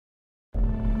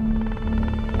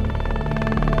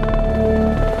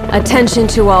Attention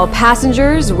to all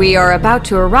passengers, we are about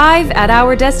to arrive at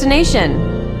our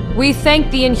destination. We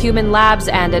thank the Inhuman Labs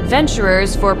and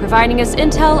adventurers for providing us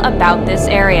intel about this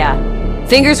area.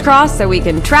 Fingers crossed that we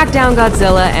can track down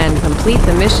Godzilla and complete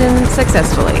the mission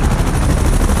successfully.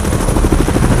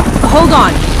 Hold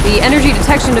on, the energy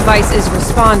detection device is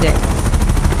responding.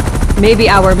 Maybe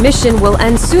our mission will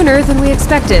end sooner than we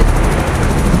expected.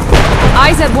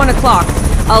 Eyes at 1 o'clock.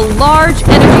 A large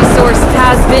energy source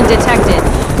has been detected.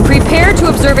 Prepare to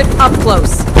observe it up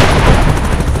close.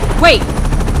 Wait!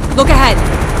 Look ahead.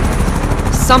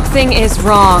 Something is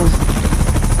wrong.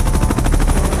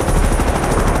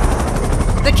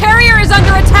 The carrier is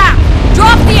under attack!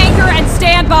 Drop the anchor and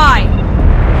stand by!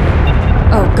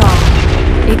 Oh god.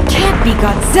 It can't be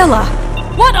Godzilla!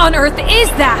 What on earth is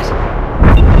that?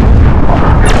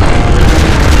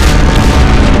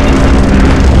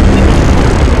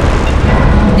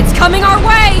 It's coming our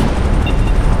way!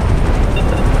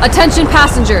 Attention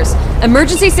passengers,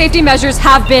 emergency safety measures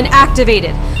have been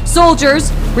activated.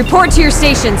 Soldiers, report to your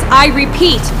stations. I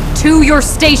repeat, to your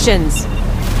stations.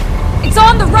 It's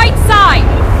on the right side!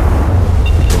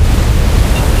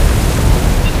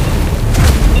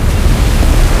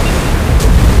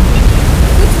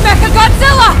 It's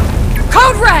Mechagodzilla!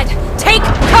 Code Red, take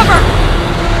cover!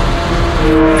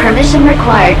 Permission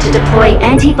required to deploy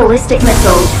anti-ballistic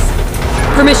missiles.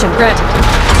 Permission granted.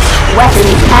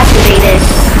 Weapons activated.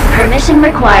 Permission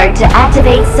required to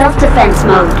activate self-defense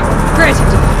mode. Granted.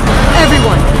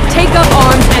 Everyone, take up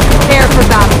arms and prepare for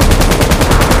battle.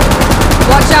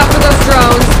 Watch out for those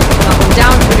drones. Knock them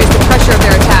down to reduce the pressure of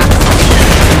their attacks.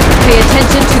 Pay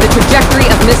attention to the trajectory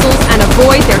of missiles and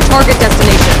avoid their target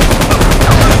destination.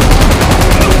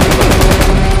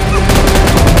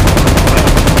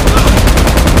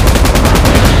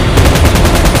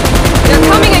 They're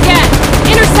coming again!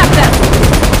 Intercept them!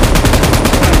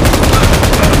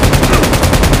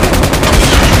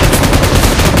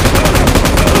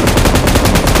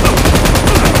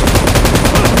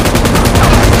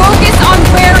 Focus on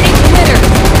where it glitters.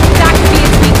 That could be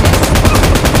its weakness.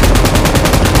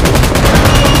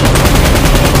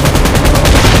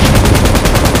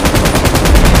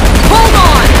 Hold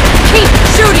on! Keep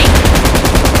shooting!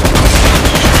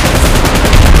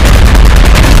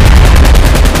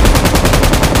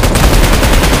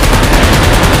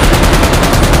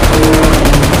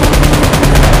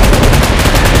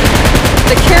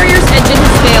 The carrier's engine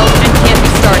has failed and can't be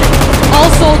started. All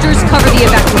soldiers cover the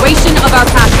evacuation of our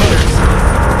passengers.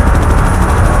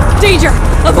 Danger!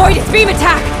 Avoid its beam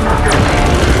attack!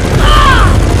 Ah!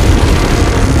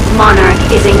 Monarch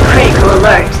is in critical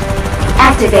alert.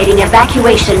 Activating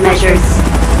evacuation measures.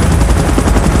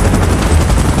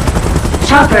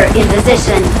 Chopper in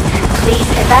position. Please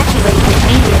evacuate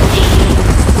immediately.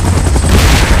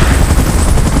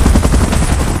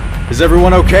 Is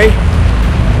everyone okay?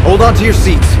 Hold on to your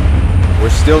seats. We're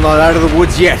still not out of the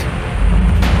woods yet.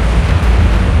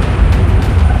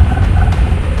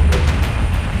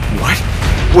 What?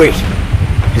 Wait.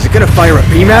 Is it gonna fire a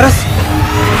beam at us?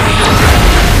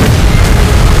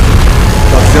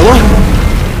 Godzilla?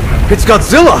 It's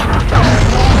Godzilla!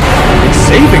 It's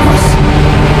saving us!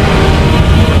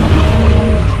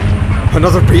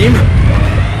 Another beam?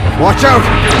 Watch out!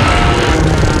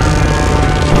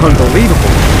 Unbelievable!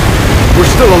 We're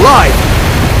still alive!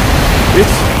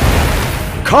 It's...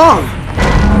 Kong!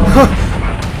 Huh.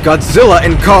 Godzilla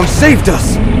and Kong saved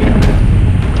us!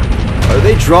 Are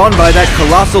they drawn by that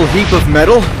colossal heap of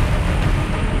metal?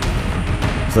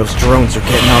 Those drones are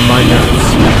getting on my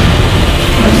nerves.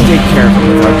 Let's take care of them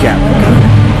with our Gatling gun.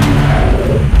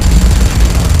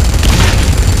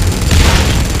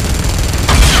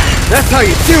 That's how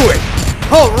you do it!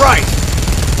 All right!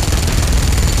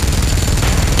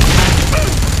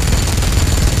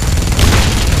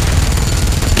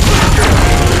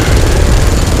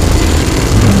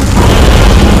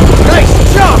 Nice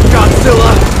job,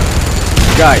 Godzilla!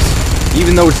 Guys,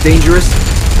 even though it's dangerous,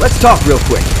 let's talk real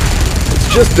quick. It's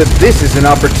just that this is an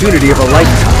opportunity of a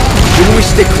lifetime. Shouldn't we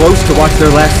stick close to watch their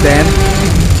last stand?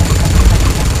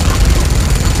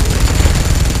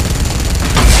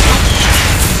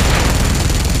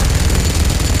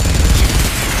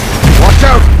 Watch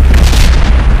out!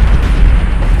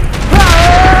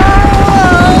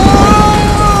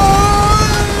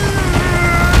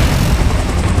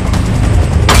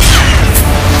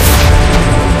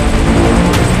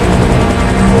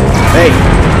 Hey,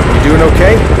 you doing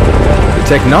okay? The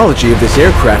technology of this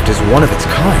aircraft is one of its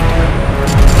kind.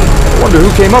 I wonder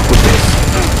who came up with this.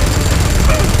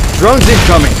 Drones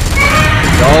incoming!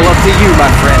 It's all up to you, my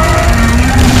friend.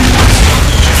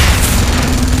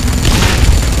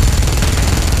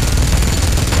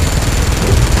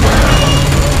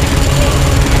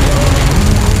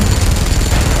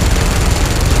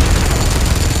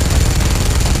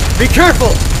 Be careful!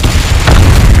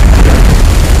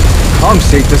 Kong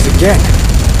saved us again.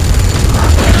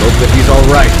 Hope that he's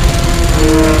alright.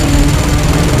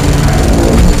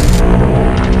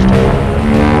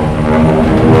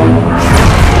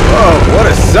 Whoa, what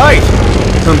a sight!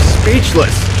 I'm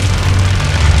speechless.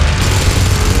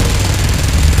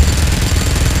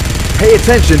 Pay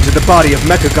attention to the body of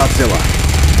Mechagodzilla.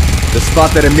 The spot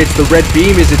that emits the red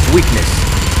beam is its weakness.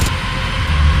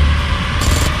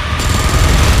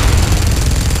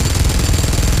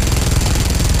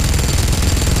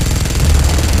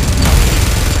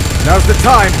 Now's the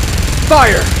time!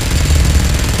 Fire!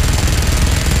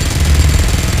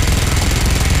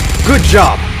 Good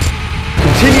job!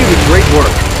 Continue the great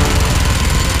work.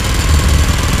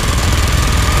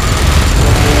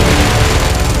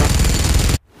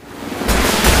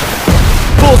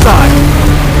 Bullseye!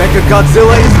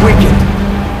 Mechagodzilla is weakened.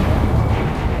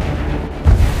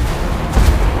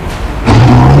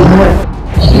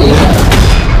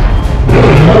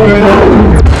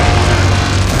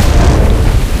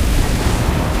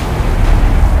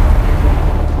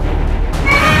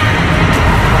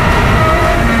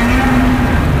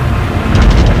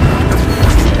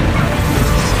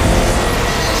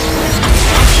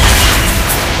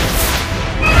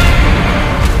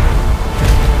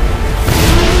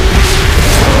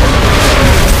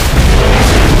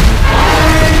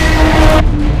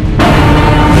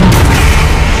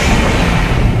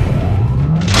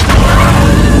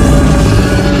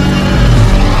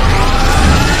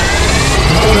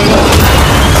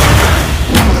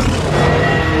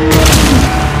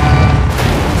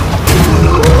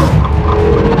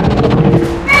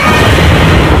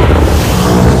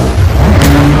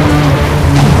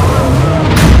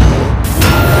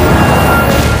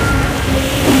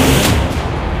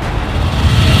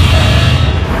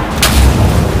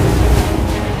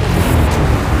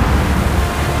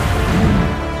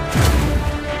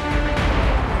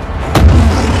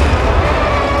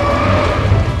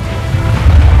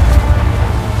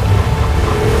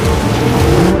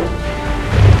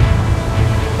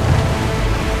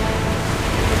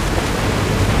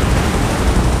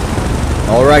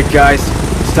 Alright guys,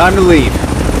 it's time to leave.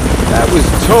 That was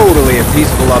totally a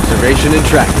peaceful observation and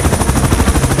tracking.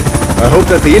 I hope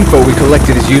that the info we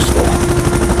collected is useful.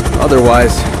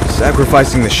 Otherwise,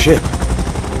 sacrificing the ship.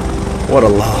 What a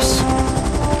loss.